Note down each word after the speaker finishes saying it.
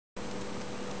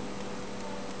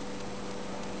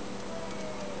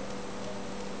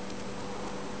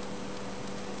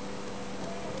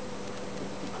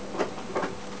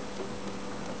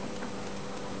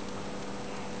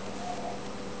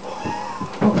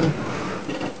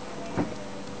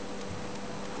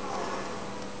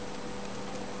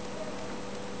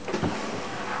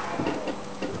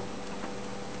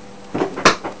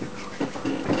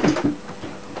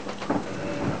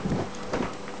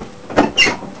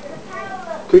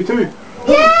2-2.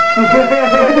 Yeah!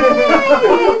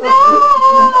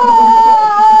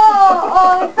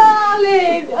 Oh,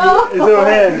 darling! Oh. It's all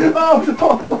here.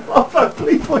 Oh,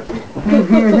 please, please.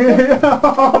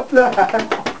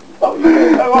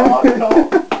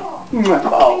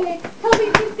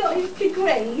 Tommy's just got his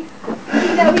degree.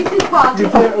 You know, he's just part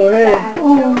of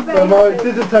So my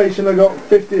dissertation, I got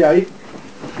 58.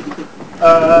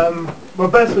 My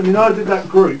best one, you know, I did that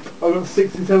group. I got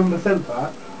 67% for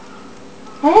that.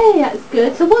 Hey, that's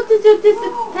good. So what does your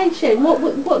dissertation,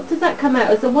 what does that come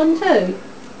out as, a 1-2?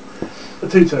 A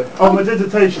 2-2. Oh, my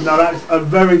dissertation, no, that's a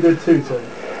very good 2-2.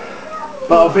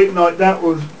 But I think like that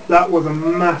was a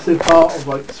massive part of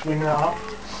like swinging it up.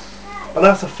 But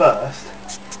that's a first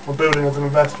for building as an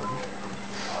investment.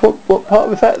 What part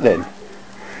was that then?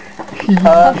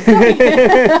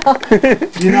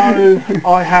 You know,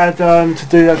 I had to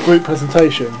do a group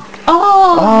presentation.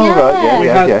 Oh,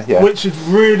 yeah. Right, yeah. Which is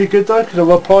really good though, because I've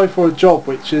applied for a job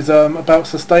which is about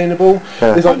sustainable.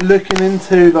 Yeah. It's like looking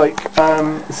into like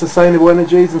sustainable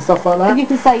energies and stuff like that. And you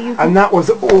can say you can... And that was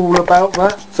all about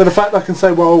that. So the fact that I can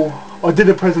say, well, I did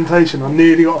a presentation, I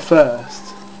nearly got a first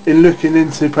in looking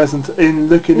into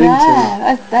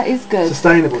that is good.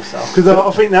 sustainable stuff. Because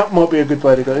I think that might be a good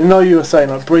way to go. You know, you were saying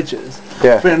like bridges.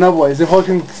 Yeah. I think another way is if I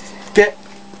can get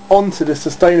onto the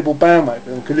sustainable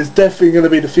bandwagon, because it's definitely going to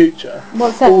be the future.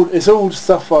 What's that? It's all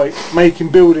stuff like making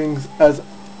buildings as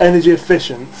energy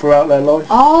efficient throughout their life.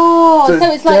 Oh, so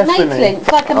it's like maintenance,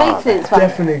 like a maintenance one.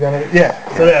 Definitely going to, yeah.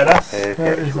 So yeah, that's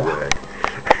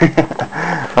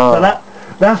so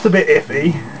that's a bit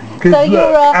iffy. Because So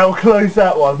look how close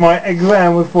that was. My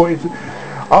exam was 40.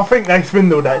 I think they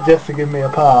swindled that just to give me a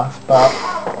pass, but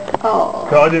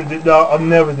I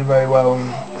never did very well.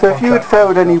 So if you had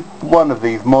failed any one of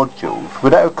these modules,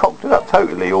 would that have cocked it up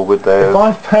totally, or would they? If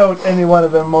I failed any one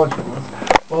of them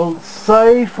modules, well,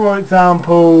 say for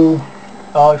example,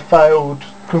 I failed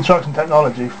construction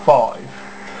technology 5,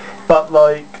 but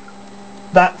like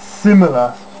that's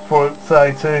similar for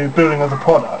say to building as a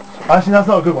product. Actually, that's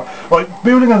not a good one. Like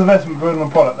building as an investment, building a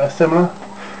product, they're similar.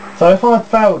 So if I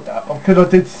failed that, because I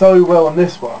did so well on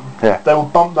this one, Yeah. they will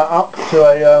bump that up to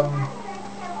a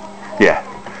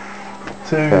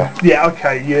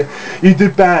okay, you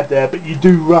did bad there, but you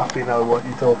do roughly know what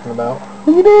you're talking about.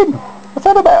 What you did? What's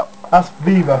that about? That's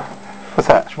Viva. What's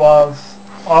that? Which was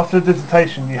after a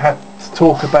dissertation, you had to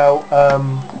talk about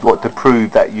What, to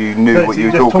prove that you knew that what you you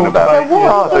were just talking talked about?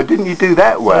 about, So didn't you do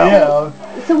that well?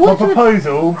 So my what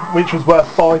proposal, which was worth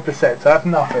 5%, so that's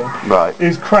nothing, Right.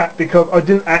 is crap because I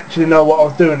didn't actually know what I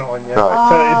was doing it on yet. Right.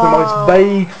 So it's the most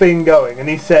vague thing going, and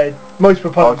he said most Oh,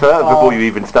 proposals. so that was before you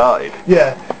even started.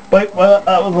 Yeah, but well,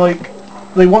 that was like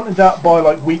they wanted that by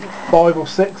like week 5 or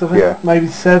 6, I think, Yeah. maybe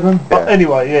 7. But Yeah.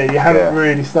 anyway, you hadn't Yeah.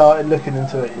 really started looking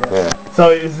into it yet. Yeah. So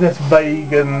it was just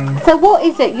vague and So what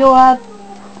is it? You're a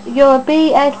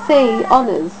BSc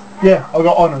honours, yeah, I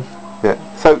got honours. Yeah.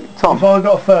 So Tom. If I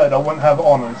got a 3rd, I wouldn't have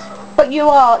honours. but you're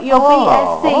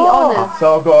BSc honours.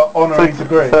 So I've got an honorary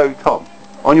degree. So Tom,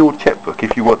 on your checkbook,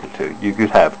 if you wanted to, you could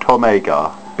have Tom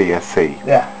Agar, BSc.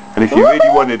 Yeah. And if you really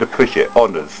wanted to push it,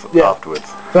 honours afterwards.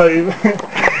 So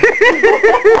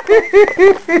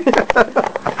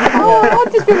Oh, I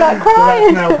just feel like so that's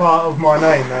crying. now part of my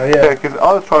name now, Yeah, yeah. because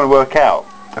I was trying to work out,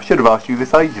 I should have asked you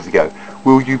this ages ago,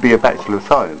 will you be a Bachelor of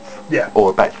Science? Yeah. Or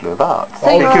a Bachelor of Arts? So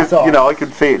you're because, you know, I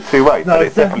could see it two ways, but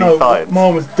it's definitely science.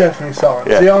 Mine was definitely science.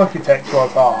 Yeah. The architecture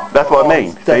was art. That's what I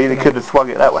mean. Mine's So you definitely- could have swung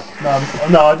it that way.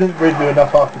 No, I didn't really do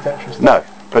enough architecture stuff. No,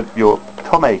 but you're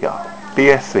Tom Agar,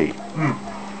 BSc.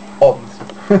 Ons.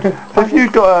 So if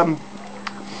you'd got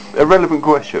a relevant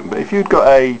question, but if you'd got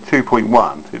a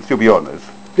 2.1, it'd still be honours.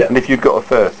 Yeah. And if you'd got a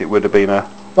first, it would have been a...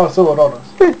 No, still on honours.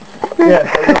 Yeah,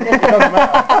 so it doesn't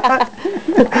matter.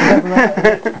 It doesn't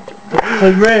matter.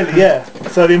 So really, yeah.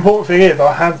 So the important thing is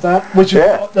I have that, which is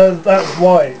that's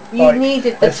why You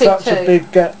needed the there's such a 2-2.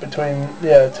 big gap between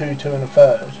 2-2 and a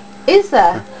 3rd. Is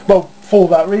there? Well, for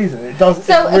that reason, it does.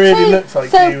 So it really looks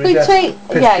like you were just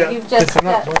you've just pissing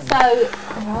up,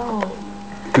 weren't you?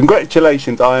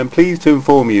 Congratulations, I am pleased to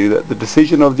inform you that the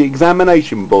decision of the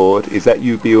examination board is that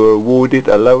you be awarded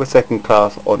a lower second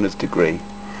class honours degree.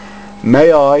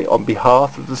 May I, on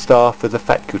behalf of the staff of the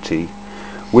faculty,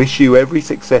 wish you every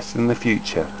success in the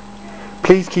future.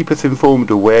 Please keep us informed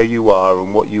of where you are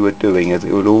and what you are doing, as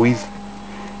it will always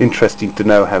interesting to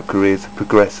know how careers are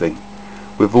progressing.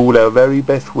 With all our very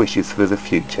best wishes for the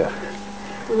future.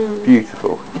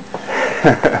 Beautiful.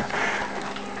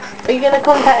 Are you going to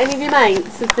contact any of your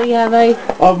mates to see how they...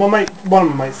 Oh, one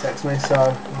of my mates texted me, so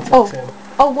I'll text him.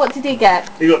 Oh, what did he get?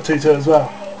 He got 2-2 as well.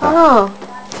 Oh.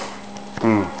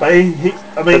 But I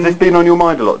Has mean, this been on your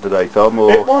mind a lot today, Tom?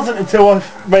 Or? it wasn't until I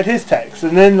read his text,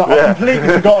 and then like, I completely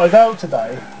forgot I was out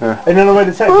today. And then I read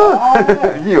the text. Like, oh,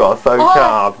 yeah. You are so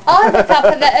calm. I looked up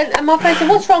and my friend said,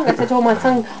 "What's wrong?" I said, "Oh, my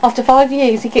son, after 5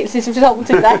 years, he gets this result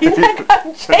today." He's like,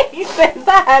 "Oh, Jesus,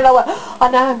 that." And I went, "I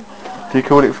know." Do you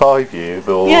call it 5 years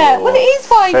or? Yeah, well, it is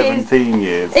 5 years. 17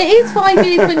 years. It is 5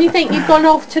 years when you think you've gone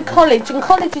off to college, and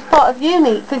college is part of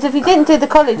uni. Because if you didn't do the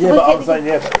college, Yeah, but I was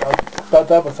saying, but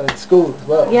Dad was saying school as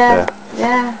well. Yeah.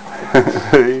 Yeah,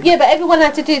 but everyone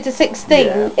had to do the 16.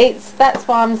 Yeah. That's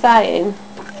what I'm saying.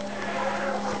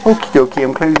 Okie dokie,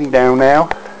 I'm closing down now.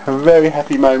 A very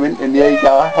happy moment in the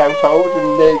Agar household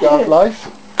and the Agar's life.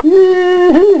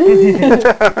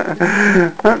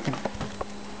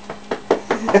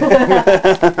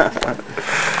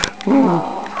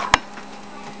 Aww.